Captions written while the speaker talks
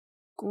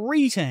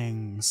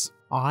Greetings!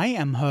 I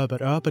am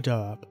Herbert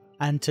Erpaderp,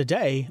 and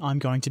today I'm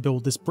going to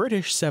build this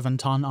British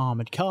 7-ton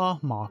armoured car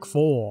Mark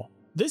IV.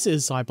 This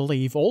is, I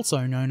believe,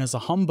 also known as a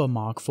Humber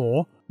Mk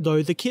IV,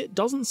 though the kit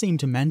doesn't seem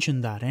to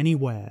mention that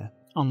anywhere,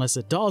 unless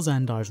it does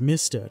and I've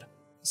missed it.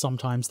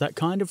 Sometimes that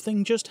kind of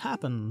thing just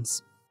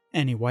happens.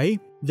 Anyway,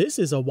 this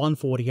is a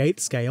 1/48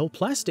 scale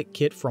plastic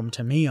kit from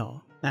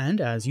Tamiya, and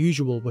as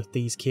usual with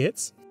these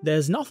kits,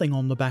 there's nothing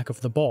on the back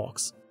of the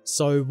box,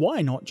 so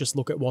why not just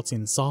look at what's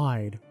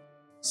inside?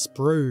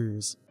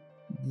 Sprues.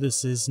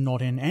 This is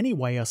not in any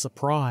way a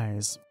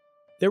surprise.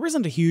 There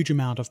isn't a huge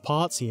amount of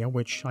parts here,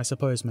 which I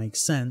suppose makes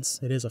sense,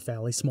 it is a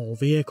fairly small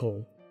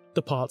vehicle.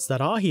 The parts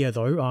that are here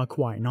though are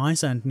quite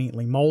nice and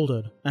neatly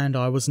moulded, and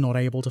I was not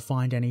able to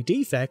find any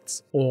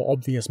defects or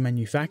obvious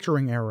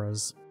manufacturing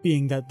errors.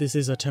 Being that this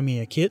is a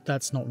Tamiya kit,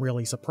 that's not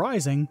really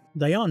surprising,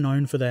 they are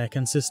known for their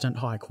consistent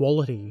high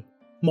quality.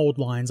 Mould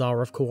lines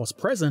are of course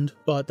present,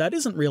 but that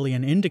isn't really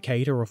an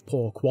indicator of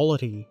poor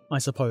quality, I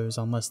suppose,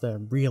 unless they're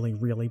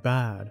really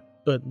bad.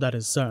 But that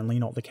is certainly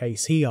not the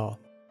case here.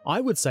 I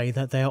would say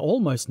that they are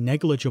almost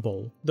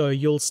negligible, though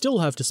you'll still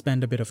have to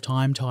spend a bit of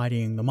time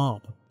tidying them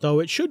up, though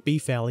it should be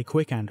fairly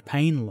quick and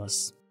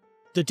painless.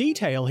 The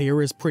detail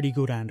here is pretty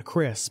good and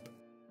crisp.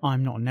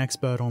 I'm not an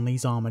expert on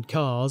these armoured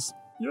cars.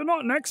 You're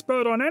not an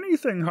expert on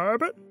anything,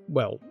 Herbert.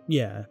 Well,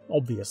 yeah,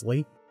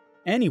 obviously.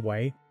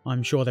 Anyway,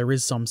 I'm sure there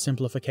is some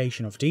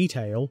simplification of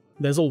detail,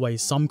 there's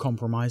always some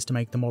compromise to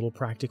make the model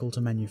practical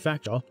to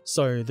manufacture,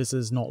 so this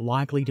is not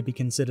likely to be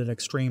considered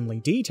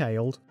extremely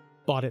detailed,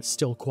 but it's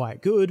still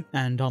quite good,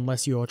 and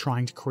unless you're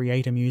trying to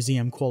create a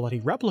museum quality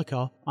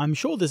replica, I'm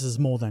sure this is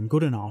more than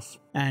good enough,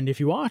 and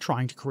if you are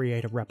trying to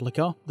create a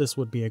replica, this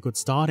would be a good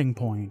starting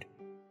point.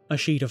 A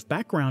sheet of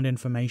background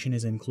information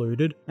is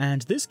included,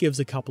 and this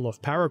gives a couple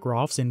of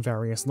paragraphs in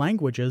various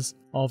languages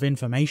of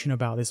information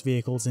about this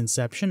vehicle's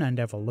inception and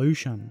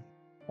evolution.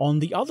 On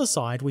the other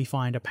side we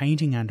find a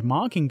painting and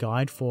marking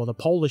guide for the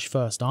Polish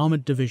 1st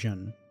Armoured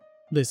Division.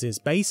 This is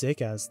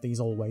basic, as these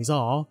always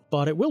are,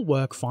 but it will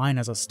work fine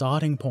as a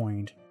starting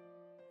point.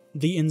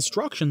 The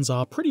instructions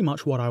are pretty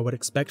much what I would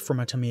expect from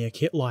a Tamiya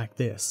kit like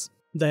this.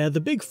 They're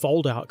the big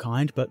fold-out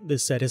kind, but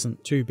this set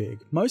isn't too big,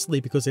 mostly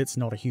because it's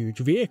not a huge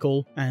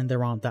vehicle and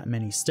there aren't that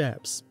many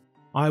steps.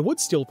 I would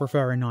still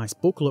prefer a nice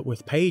booklet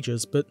with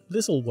pages, but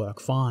this'll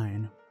work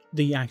fine.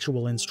 The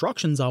actual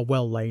instructions are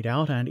well laid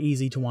out and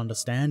easy to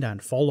understand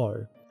and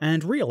follow,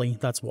 and really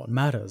that's what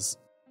matters.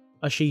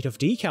 A sheet of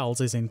decals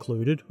is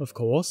included, of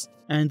course,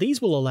 and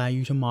these will allow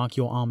you to mark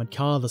your armoured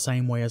car the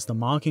same way as the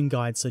marking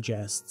guide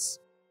suggests.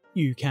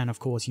 You can of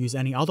course use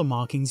any other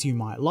markings you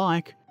might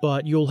like,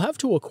 but you'll have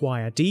to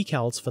acquire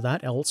decals for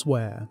that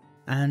elsewhere.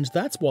 And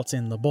that's what's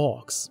in the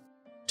box.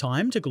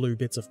 Time to glue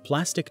bits of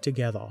plastic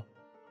together.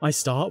 I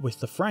start with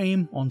the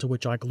frame, onto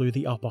which I glue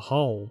the upper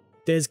hull.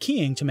 There's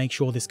keying to make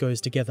sure this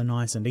goes together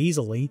nice and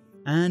easily,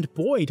 and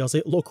boy does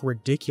it look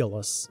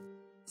ridiculous.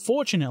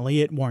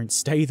 Fortunately it won't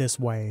stay this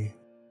way.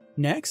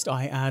 Next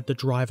I add the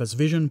driver's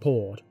vision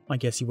port, I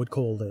guess you would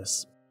call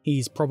this.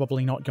 He's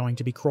probably not going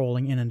to be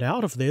crawling in and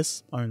out of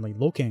this, only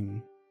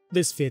looking.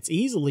 This fits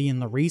easily in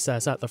the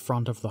recess at the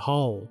front of the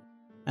hull.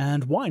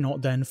 And why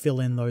not then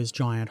fill in those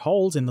giant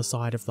holes in the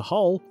side of the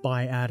hull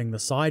by adding the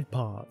side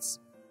parts?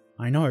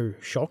 I know,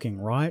 shocking,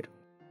 right?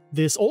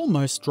 This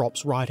almost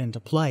drops right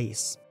into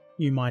place.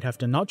 You might have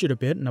to nudge it a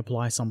bit and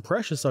apply some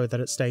pressure so that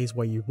it stays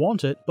where you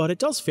want it, but it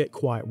does fit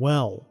quite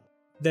well.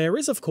 There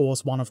is of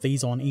course one of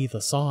these on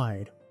either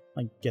side.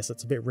 I guess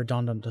it's a bit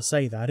redundant to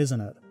say that, isn't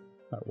it?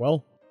 Oh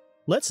well.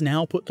 Let's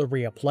now put the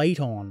rear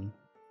plate on.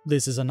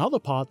 This is another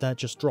part that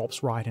just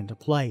drops right into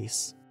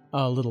place.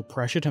 A little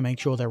pressure to make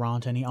sure there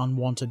aren't any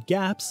unwanted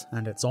gaps,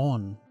 and it's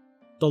on.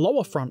 The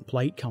lower front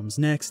plate comes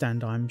next,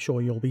 and I'm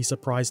sure you'll be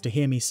surprised to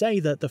hear me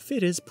say that the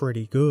fit is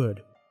pretty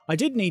good. I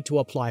did need to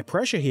apply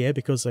pressure here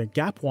because a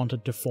gap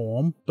wanted to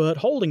form, but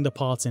holding the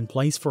parts in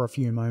place for a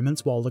few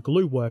moments while the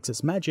glue works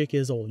its magic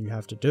is all you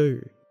have to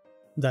do.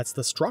 That's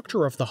the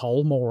structure of the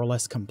hull more or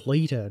less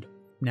completed.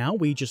 Now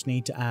we just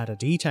need to add a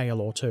detail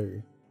or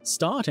two.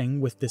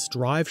 Starting with this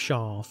drive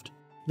shaft.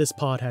 This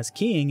part has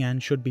keying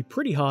and should be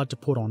pretty hard to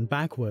put on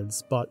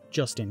backwards, but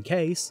just in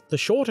case, the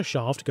shorter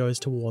shaft goes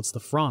towards the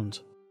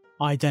front.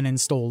 I then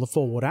install the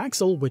forward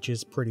axle, which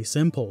is pretty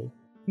simple.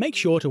 Make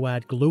sure to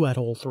add glue at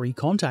all 3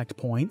 contact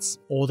points,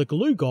 or the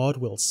glue god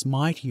will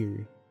smite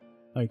you.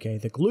 Okay,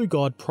 the glue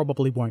god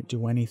probably won't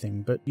do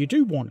anything, but you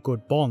do want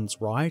good bonds,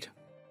 right?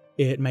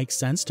 It makes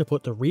sense to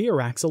put the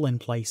rear axle in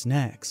place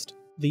next.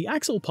 The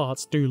axle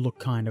parts do look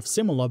kind of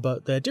similar,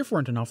 but they're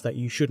different enough that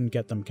you shouldn't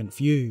get them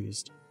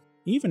confused.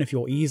 Even if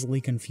you're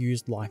easily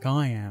confused like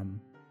I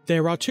am.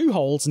 There are 2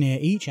 holes near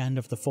each end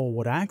of the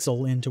forward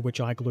axle into which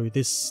I glue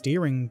this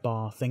steering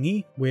bar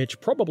thingy, which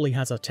probably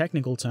has a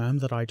technical term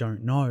that I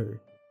don't know.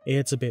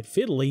 It's a bit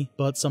fiddly,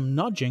 but some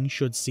nudging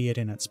should see it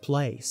in its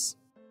place.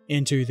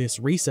 Into this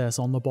recess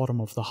on the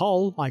bottom of the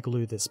hull, I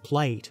glue this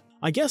plate.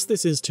 I guess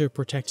this is to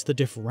protect the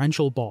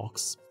differential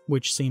box,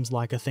 which seems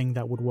like a thing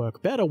that would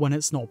work better when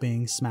it's not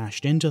being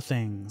smashed into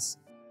things.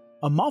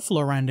 A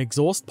muffler and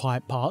exhaust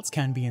pipe parts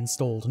can be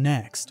installed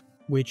next.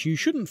 which you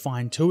shouldn't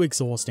find too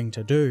exhausting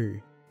to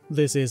do.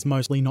 This is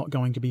mostly not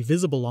going to be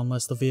visible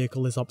unless the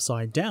vehicle is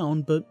upside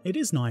down, but it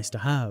is nice to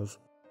have.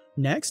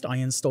 Next, I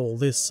install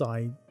this,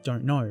 I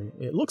don't know,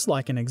 it looks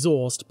like an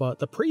exhaust, but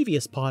the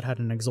previous part had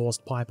an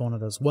exhaust pipe on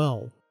it as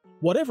well.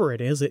 Whatever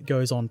it is, it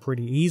goes on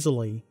pretty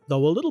easily,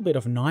 though a little bit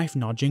of knife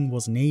nudging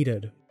was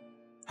needed.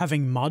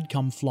 Having mud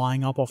come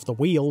flying up off the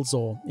wheels,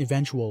 or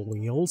eventual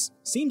wheels,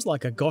 seems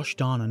like a gosh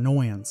darn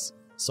annoyance,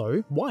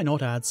 so why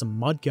not add some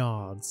mud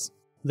guards?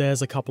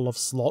 There's a couple of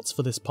slots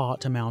for this part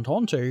to mount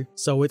onto,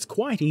 so it's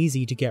quite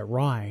easy to get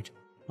right.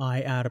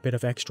 I add a bit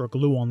of extra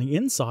glue on the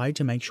inside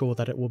to make sure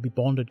that it will be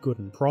bonded good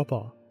and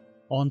proper.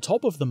 On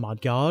top of the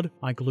mudguard,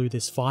 I glue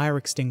this fire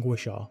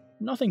extinguisher.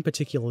 Nothing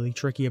particularly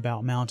tricky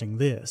about mounting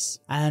this,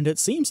 and it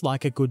seems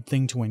like a good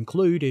thing to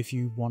include if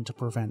you want to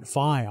prevent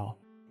fire.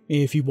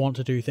 If you want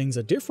to do things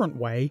a different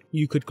way,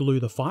 you could glue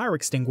the fire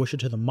extinguisher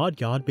to the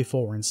mudguard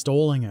before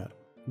installing it.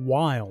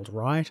 Wild,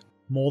 right?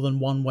 More than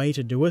one way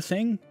to do a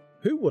thing?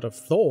 Who would have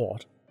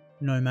thought?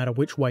 No matter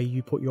which way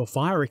you put your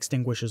fire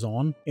extinguishers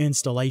on,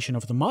 installation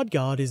of the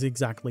mudguard is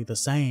exactly the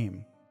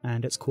same,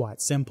 and it's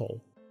quite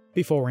simple.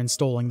 Before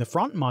installing the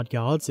front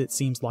mudguards, it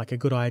seems like a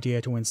good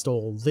idea to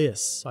install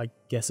this, I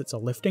guess it's a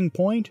lifting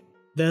point?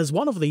 There's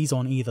one of these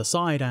on either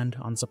side, and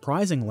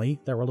unsurprisingly,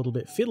 they're a little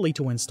bit fiddly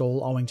to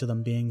install owing to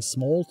them being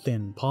small,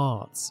 thin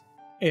parts.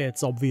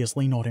 It's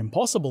obviously not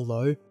impossible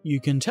though, you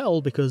can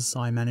tell because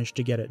I managed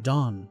to get it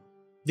done.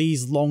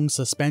 These long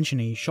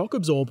suspension-y shock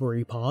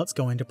absorber-y parts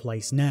go into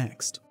place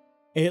next.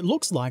 It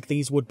looks like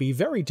these would be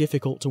very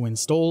difficult to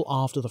install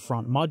after the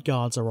front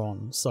mudguards are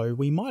on, so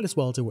we might as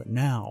well do it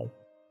now.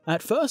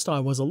 At first I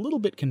was a little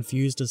bit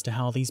confused as to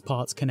how these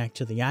parts connect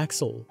to the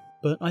axle,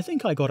 but I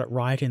think I got it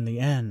right in the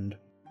end.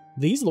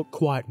 These look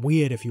quite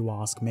weird if you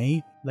ask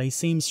me. They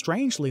seem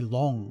strangely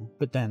long,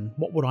 but then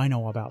what would I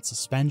know about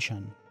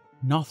suspension?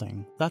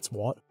 Nothing, that's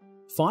what.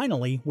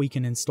 Finally, we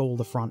can install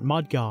the front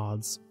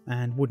mudguards,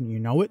 and wouldn't you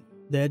know it,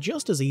 they're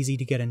just as easy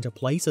to get into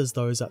place as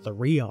those at the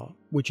rear,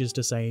 which is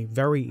to say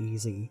very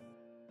easy.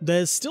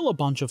 There's still a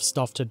bunch of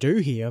stuff to do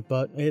here,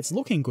 but it's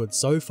looking good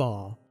so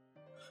far.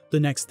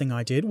 The next thing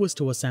I did was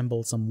to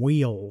assemble some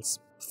wheels,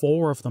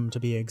 4 of them to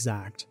be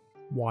exact.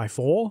 Why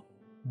 4?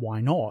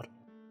 Why not?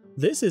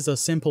 This is a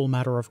simple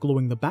matter of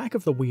gluing the back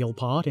of the wheel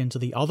part into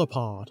the other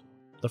part,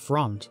 the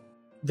front.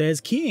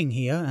 There's keying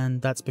here, and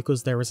that's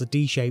because there is a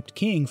D-shaped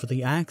keying for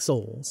the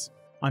axles.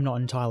 I'm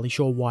not entirely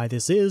sure why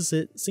this is,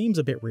 it seems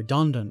a bit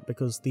redundant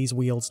because these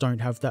wheels don't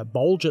have that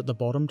bulge at the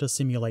bottom to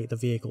simulate the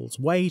vehicle's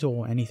weight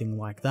or anything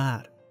like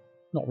that.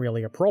 Not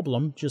really a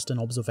problem, just an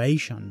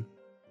observation.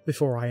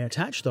 Before I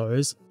attach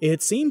those,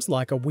 it seems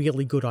like a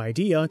really good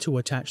idea to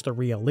attach the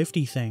rear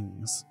lifty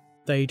things.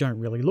 They don't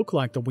really look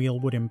like the wheel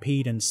would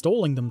impede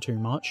installing them too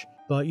much,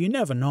 but you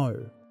never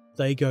know.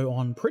 They go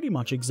on pretty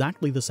much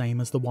exactly the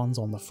same as the ones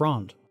on the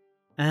front.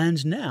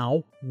 And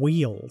now,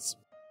 wheels.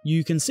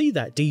 You can see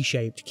that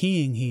D-shaped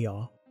keying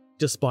here.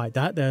 Despite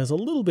that, there's a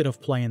little bit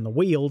of play in the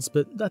wheels,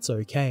 but that's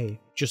okay.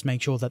 Just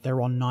make sure that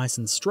they're on nice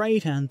and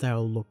straight and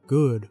they'll look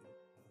good.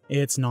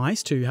 It's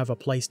nice to have a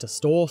place to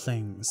store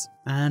things,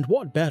 and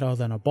what better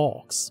than a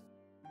box?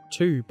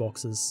 2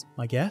 boxes,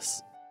 I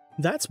guess.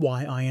 That's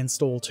why I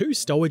install 2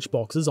 stowage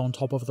boxes on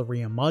top of the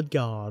rear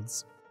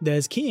mudguards.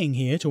 There's keying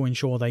here to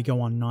ensure they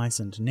go on nice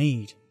and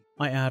neat.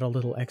 I add a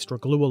little extra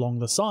glue along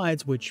the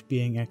sides, which,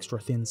 being extra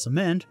thin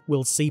cement,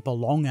 will seep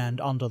along and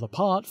under the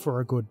part for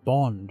a good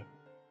bond.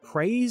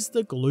 Praise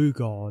the glue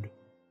god.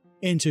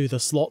 Into the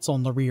slots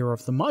on the rear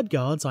of the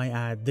mudguards I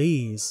add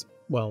these.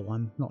 Well,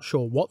 I'm not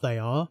sure what they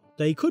are.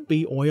 They could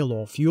be oil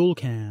or fuel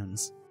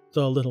cans.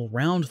 The little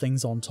round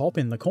things on top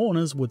in the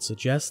corners would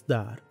suggest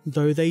that,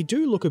 though they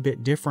do look a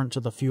bit different to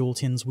the fuel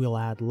tins we'll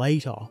add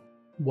later.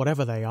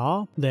 Whatever they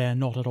are, they're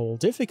not at all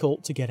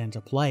difficult to get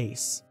into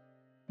place.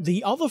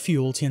 The other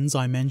fuel tins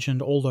I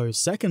mentioned all those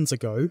seconds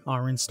ago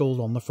are installed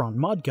on the front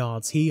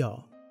mudguards here.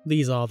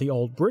 These are the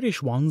old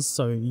British ones,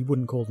 so you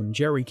wouldn't call them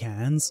jerry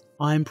cans.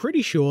 I'm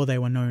pretty sure they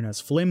were known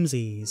as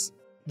flimsies.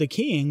 The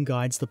keying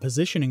guides the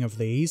positioning of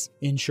these,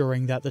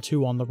 ensuring that the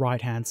 2 on the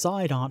right hand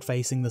side aren't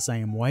facing the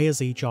same way as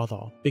each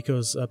other,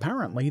 because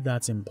apparently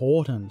that's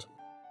important.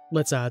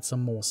 Let's add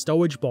some more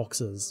stowage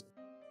boxes.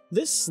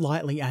 This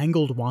slightly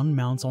angled one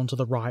mounts onto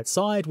the right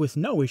side with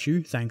no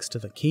issue thanks to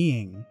the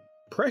keying.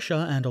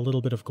 Pressure and a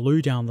little bit of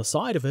glue down the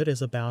side of it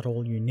is about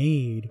all you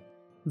need.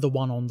 The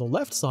one on the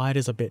left side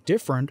is a bit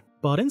different,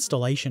 but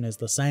installation is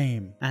the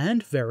same,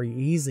 and very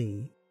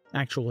easy.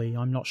 Actually,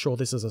 I'm not sure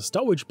this is a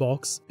stowage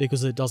box,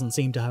 because it doesn't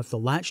seem to have the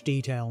latch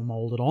detail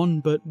moulded on,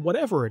 but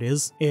whatever it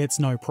is, it's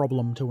no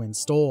problem to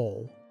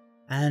install.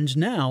 And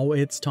now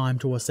it's time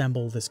to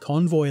assemble this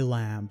convoy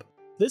lamp.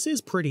 This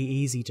is pretty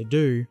easy to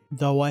do,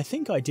 though I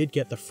think I did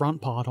get the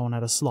front part on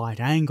at a slight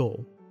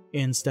angle.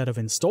 Instead of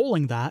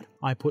installing that,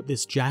 I put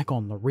this jack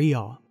on the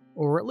rear.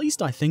 Or at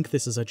least I think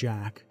this is a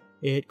jack.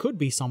 It could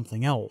be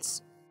something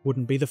else.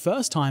 Wouldn't be the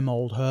first time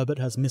old Herbert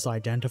has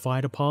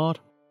misidentified a part.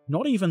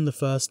 Not even the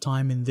first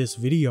time in this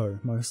video,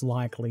 most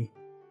likely.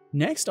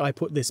 Next, I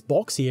put this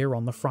box here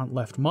on the front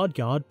left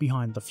mudguard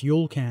behind the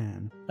fuel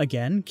can.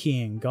 Again,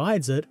 keying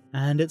guides it,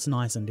 and it's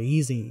nice and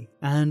easy.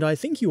 And I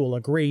think you will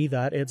agree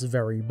that it's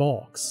very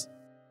box.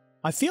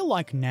 I feel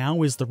like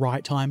now is the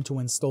right time to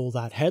install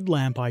that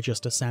headlamp I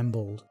just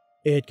assembled.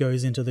 It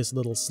goes into this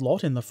little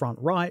slot in the front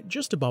right,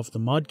 just above the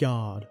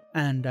mudguard.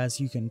 And as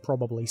you can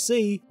probably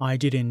see, I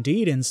did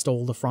indeed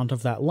install the front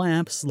of that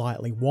lamp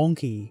slightly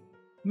wonky.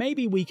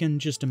 Maybe we can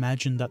just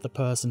imagine that the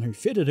person who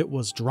fitted it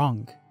was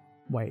drunk.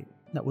 Wait.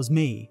 That was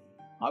me.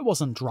 I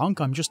wasn't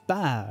drunk, I'm just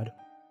bad.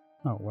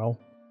 Oh well.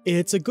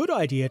 It's a good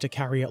idea to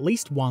carry at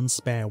least one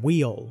spare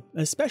wheel,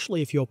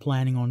 especially if you're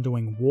planning on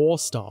doing war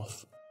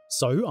stuff.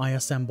 So I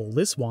assemble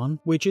this one,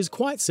 which is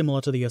quite similar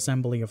to the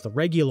assembly of the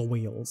regular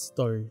wheels,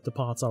 though the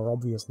parts are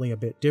obviously a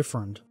bit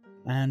different.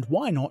 And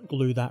why not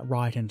glue that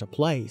right into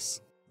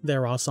place?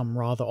 There are some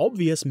rather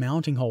obvious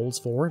mounting holes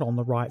for it on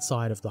the right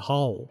side of the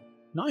hull.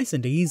 Nice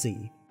and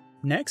easy.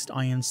 Next,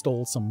 I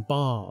install some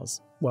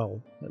bars.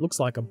 Well, it looks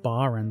like a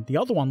bar and the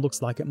other one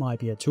looks like it might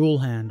be a tool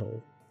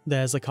handle.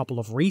 There's a couple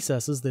of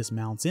recesses this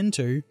mounts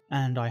into,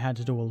 and I had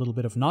to do a little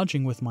bit of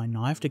nudging with my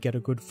knife to get a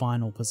good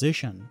final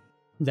position.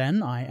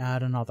 Then I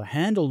add another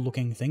handle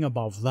looking thing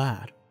above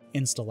that.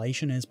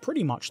 Installation is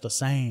pretty much the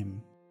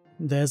same.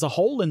 There's a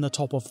hole in the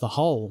top of the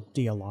hull,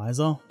 dear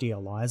Liza.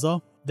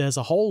 There's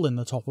a hole in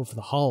the top of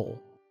the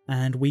hull.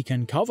 And we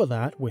can cover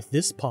that with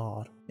this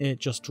part. It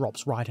just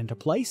drops right into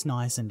place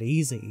nice and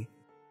easy.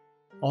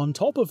 On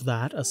top of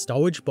that, a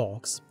stowage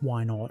box,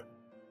 why not?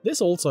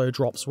 This also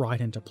drops right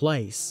into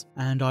place,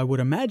 and I would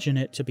imagine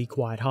it to be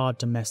quite hard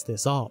to mess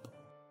this up.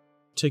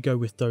 To go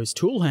with those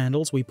tool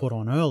handles we put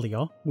on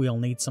earlier, we'll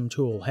need some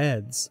tool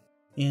heads.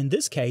 In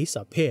this case,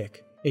 a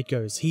pick. It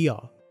goes here.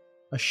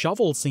 A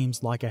shovel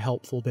seems like a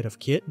helpful bit of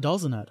kit,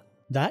 doesn't it?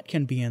 That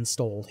can be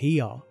installed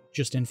here,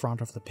 just in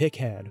front of the pick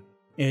head.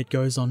 It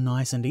goes on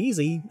nice and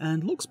easy,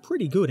 and looks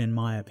pretty good in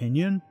my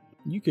opinion.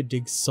 You could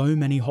dig so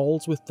many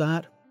holes with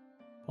that.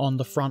 On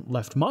the front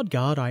left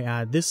mudguard I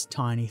add this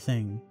tiny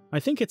thing. I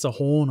think it's a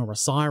horn or a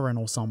siren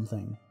or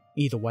something.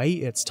 Either way,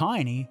 it's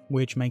tiny,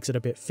 which makes it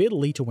a bit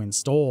fiddly to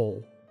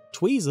install.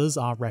 Tweezers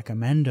are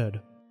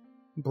recommended.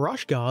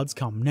 Brush guards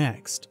come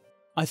next.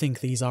 I think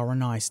these are a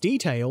nice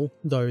detail,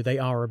 though they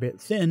are a bit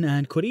thin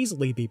and could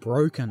easily be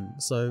broken,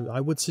 so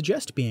I would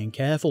suggest being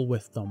careful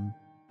with them.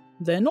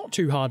 They're not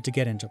too hard to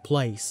get into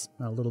place,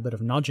 a little bit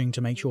of nudging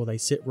to make sure they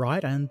sit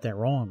right and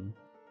they're on.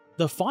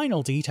 The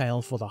final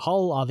detail for the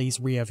hull are these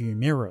rear view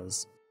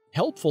mirrors,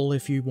 helpful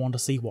if you want to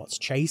see what's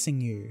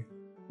chasing you.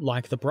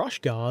 Like the brush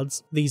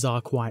guards, these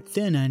are quite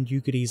thin and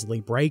you could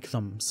easily break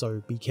them,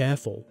 so be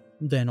careful.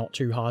 They're not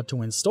too hard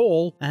to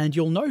install, and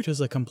you'll notice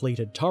a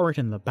completed turret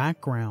in the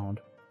background.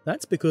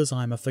 That's because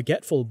I'm a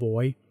forgetful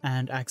boy,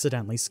 and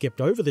accidentally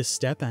skipped over this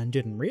step and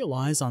didn't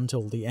realise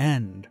until the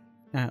end.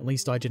 At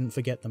least I didn't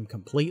forget them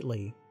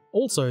completely.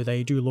 Also,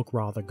 they do look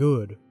rather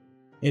good.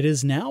 It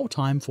is now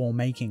time for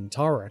making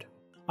turret.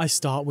 I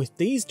start with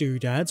these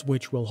doodads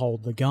which will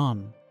hold the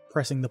gun.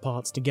 Pressing the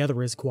parts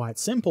together is quite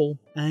simple,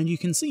 and you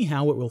can see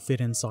how it will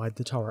fit inside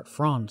the turret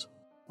front.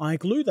 I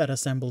glue that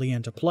assembly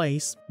into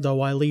place,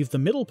 though I leave the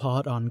middle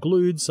part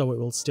unglued so it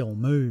will still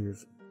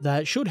move.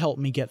 That should help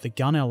me get the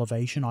gun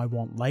elevation I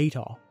want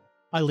later.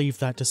 I leave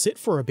that to sit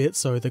for a bit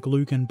so the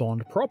glue can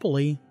bond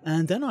properly,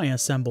 and then I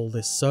assemble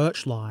this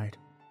searchlight.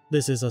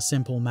 This is a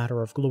simple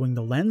matter of gluing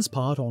the lens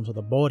part onto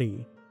the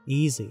body.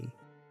 Easy.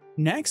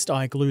 Next,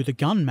 I glue the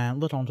gun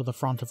mantlet onto the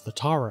front of the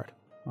turret.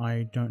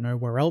 I don't know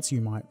where else you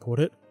might put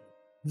it.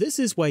 This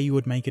is where you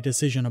would make a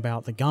decision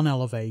about the gun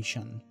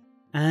elevation.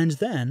 And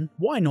then,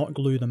 why not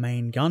glue the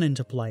main gun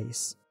into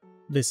place?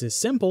 This is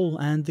simple,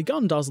 and the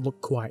gun does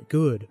look quite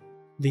good.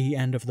 The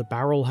end of the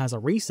barrel has a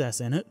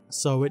recess in it,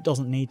 so it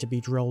doesn't need to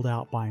be drilled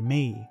out by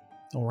me,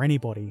 or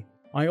anybody.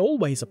 I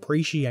always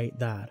appreciate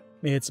that.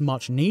 It's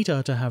much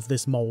neater to have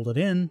this moulded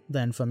in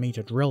than for me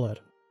to drill it.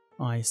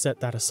 I set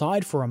that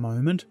aside for a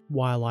moment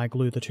while I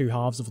glue the two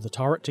halves of the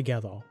turret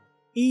together.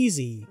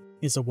 Easy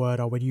is a word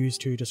I would use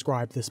to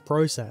describe this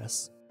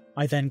process.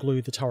 I then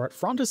glue the turret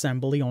front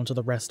assembly onto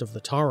the rest of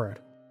the turret.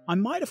 I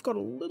might have got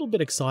a little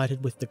bit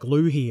excited with the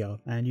glue here,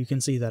 and you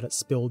can see that it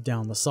spilled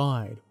down the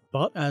side,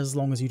 but as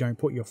long as you don't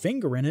put your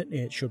finger in it,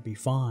 it should be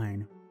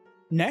fine.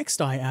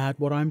 Next I add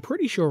what I'm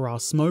pretty sure are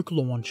smoke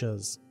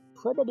launchers.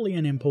 Probably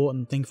an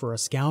important thing for a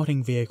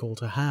scouting vehicle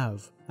to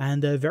have,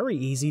 and they're very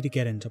easy to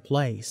get into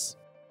place.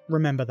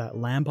 Remember that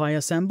lamp I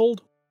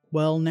assembled?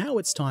 Well, now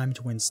it's time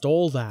to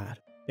install that.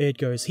 It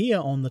goes here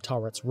on the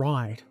turret's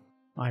right.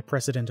 I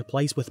press it into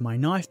place with my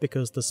knife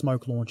because the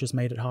smoke launchers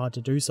made it hard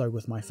to do so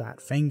with my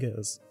fat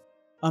fingers.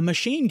 A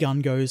machine gun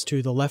goes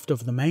to the left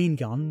of the main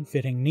gun,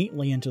 fitting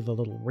neatly into the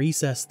little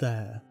recess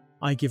there.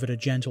 I give it a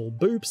gentle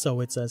boop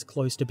so it's as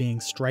close to being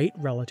straight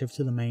relative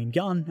to the main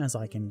gun as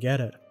I can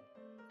get it.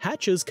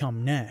 Hatches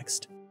come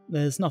next.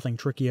 There's nothing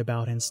tricky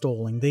about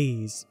installing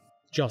these.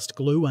 Just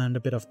glue and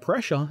a bit of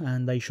pressure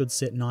and they should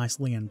sit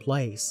nicely in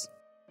place.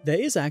 There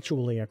is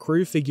actually a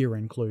crew figure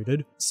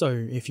included, so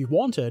if you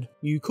wanted,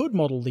 you could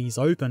model these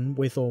open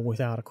with or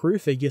without a crew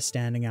figure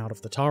standing out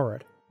of the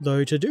turret.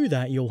 though to do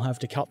that you'll have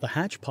to cut the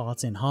hatch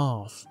parts in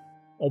half.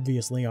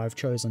 Obviously I've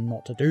chosen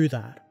not to do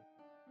that.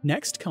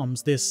 Next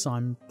comes this.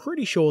 I'm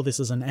pretty sure this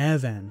is an air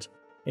vent.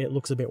 It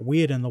looks a bit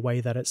weird in the way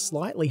that it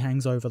slightly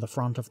hangs over the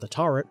front of the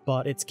turret,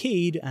 but it's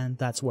keyed and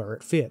that's where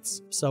it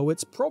fits, so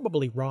it's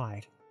probably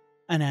right.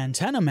 An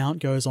antenna mount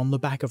goes on the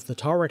back of the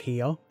turret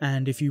here,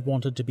 and if you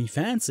wanted to be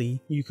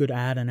fancy, you could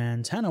add an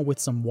antenna with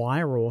some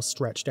wire or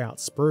stretched out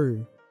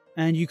sprue.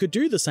 And you could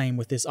do the same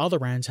with this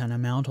other antenna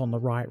mount on the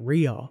right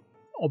rear.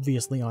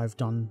 Obviously I've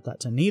done that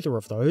to neither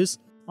of those.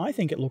 I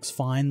think it looks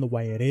fine the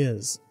way it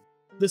is.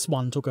 This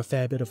one took a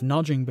fair bit of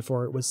nudging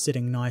before it was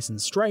sitting nice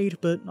and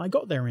straight, but I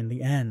got there in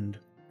the end.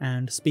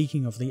 And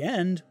speaking of the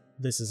end,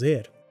 this is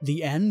it.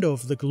 The end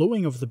of the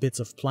gluing of the bits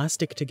of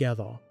plastic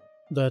together.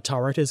 The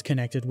turret is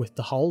connected with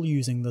the hull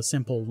using the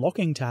simple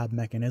locking tab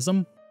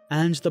mechanism,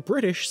 and the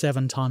British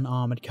 7-ton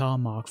Armoured Car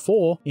Mark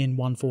IV in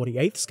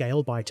 1/48th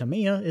scale by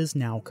Tamiya is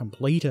now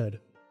completed.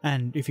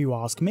 And if you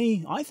ask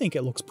me, I think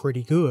it looks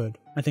pretty good.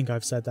 I think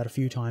I've said that a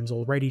few times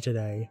already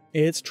today.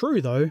 It's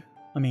true though.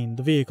 I mean,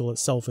 the vehicle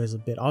itself is a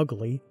bit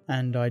ugly,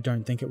 and I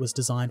don't think it was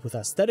designed with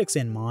aesthetics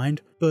in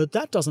mind, but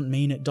that doesn't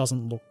mean it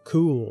doesn't look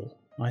cool.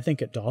 I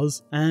think it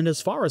does, and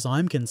as far as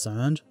I'm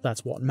concerned,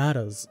 that's what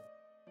matters.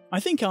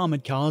 I think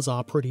armoured cars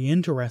are pretty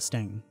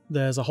interesting.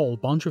 There's a whole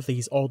bunch of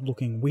these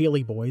odd-looking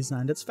wheelie boys,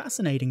 and it's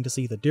fascinating to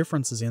see the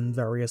differences in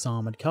various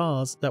armoured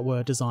cars that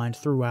were designed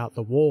throughout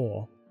the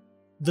war.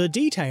 The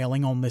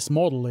detailing on this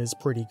model is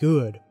pretty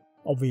good.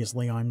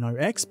 Obviously I'm no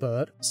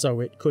expert, so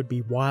it could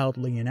be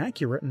wildly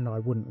inaccurate and I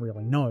wouldn't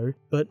really know,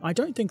 but I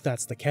don't think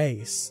that's the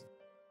case.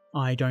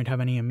 I don't have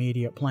any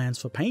immediate plans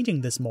for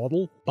painting this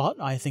model, but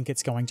I think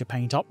it's going to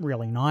paint up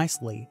really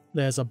nicely.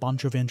 There's a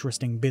bunch of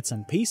interesting bits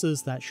and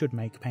pieces that should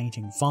make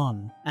painting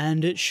fun,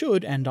 and it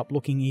should end up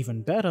looking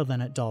even better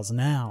than it does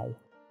now.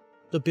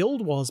 The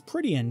build was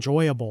pretty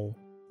enjoyable.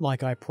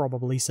 Like I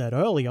probably said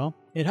earlier,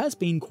 it has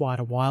been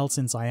quite a while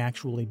since I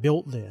actually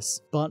built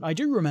this, but I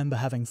do remember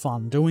having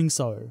fun doing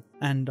so,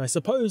 and I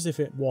suppose if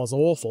it was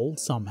awful,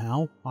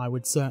 somehow, I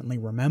would certainly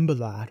remember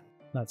that.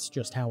 That's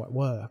just how it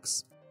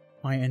works.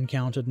 I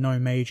encountered no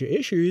major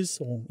issues,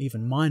 or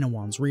even minor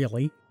ones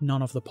really.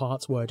 None of the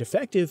parts were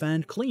defective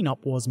and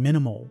cleanup was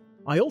minimal.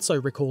 I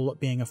also recall it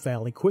being a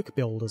fairly quick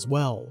build as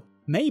well.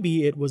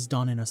 Maybe it was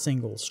done in a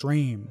single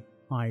stream.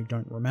 I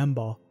don't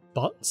remember.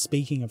 But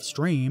speaking of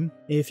stream,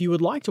 if you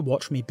would like to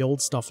watch me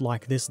build stuff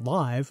like this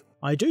live,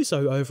 I do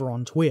so over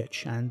on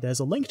Twitch, and there's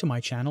a link to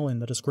my channel in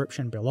the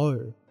description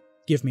below.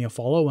 Give me a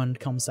follow and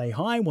come say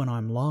hi when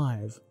I'm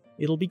live.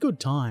 It'll be good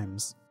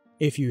times.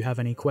 If you have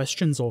any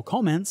questions or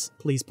comments,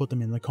 please put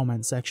them in the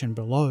comment section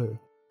below.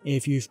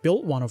 If you've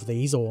built one of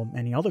these or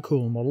any other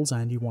cool models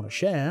and you want to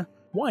share,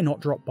 why not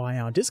drop by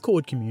our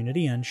Discord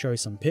community and show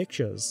some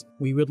pictures?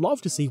 We would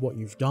love to see what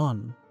you've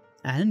done.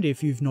 And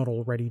if you've not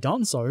already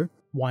done so,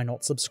 why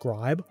not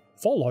subscribe,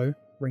 follow,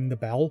 ring the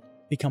bell,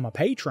 become a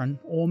patron,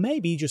 or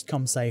maybe just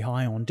come say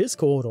hi on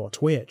Discord or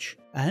Twitch.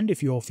 And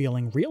if you're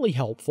feeling really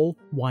helpful,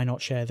 why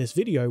not share this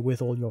video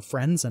with all your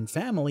friends and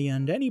family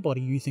and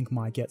anybody you think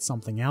might get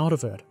something out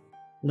of it.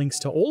 Links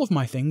to all of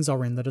my things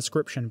are in the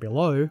description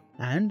below,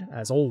 and,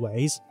 as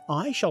always,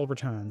 I shall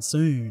return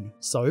soon.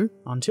 So,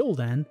 until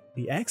then,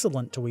 be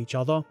excellent to each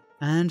other,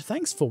 and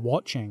thanks for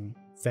watching.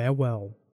 Farewell.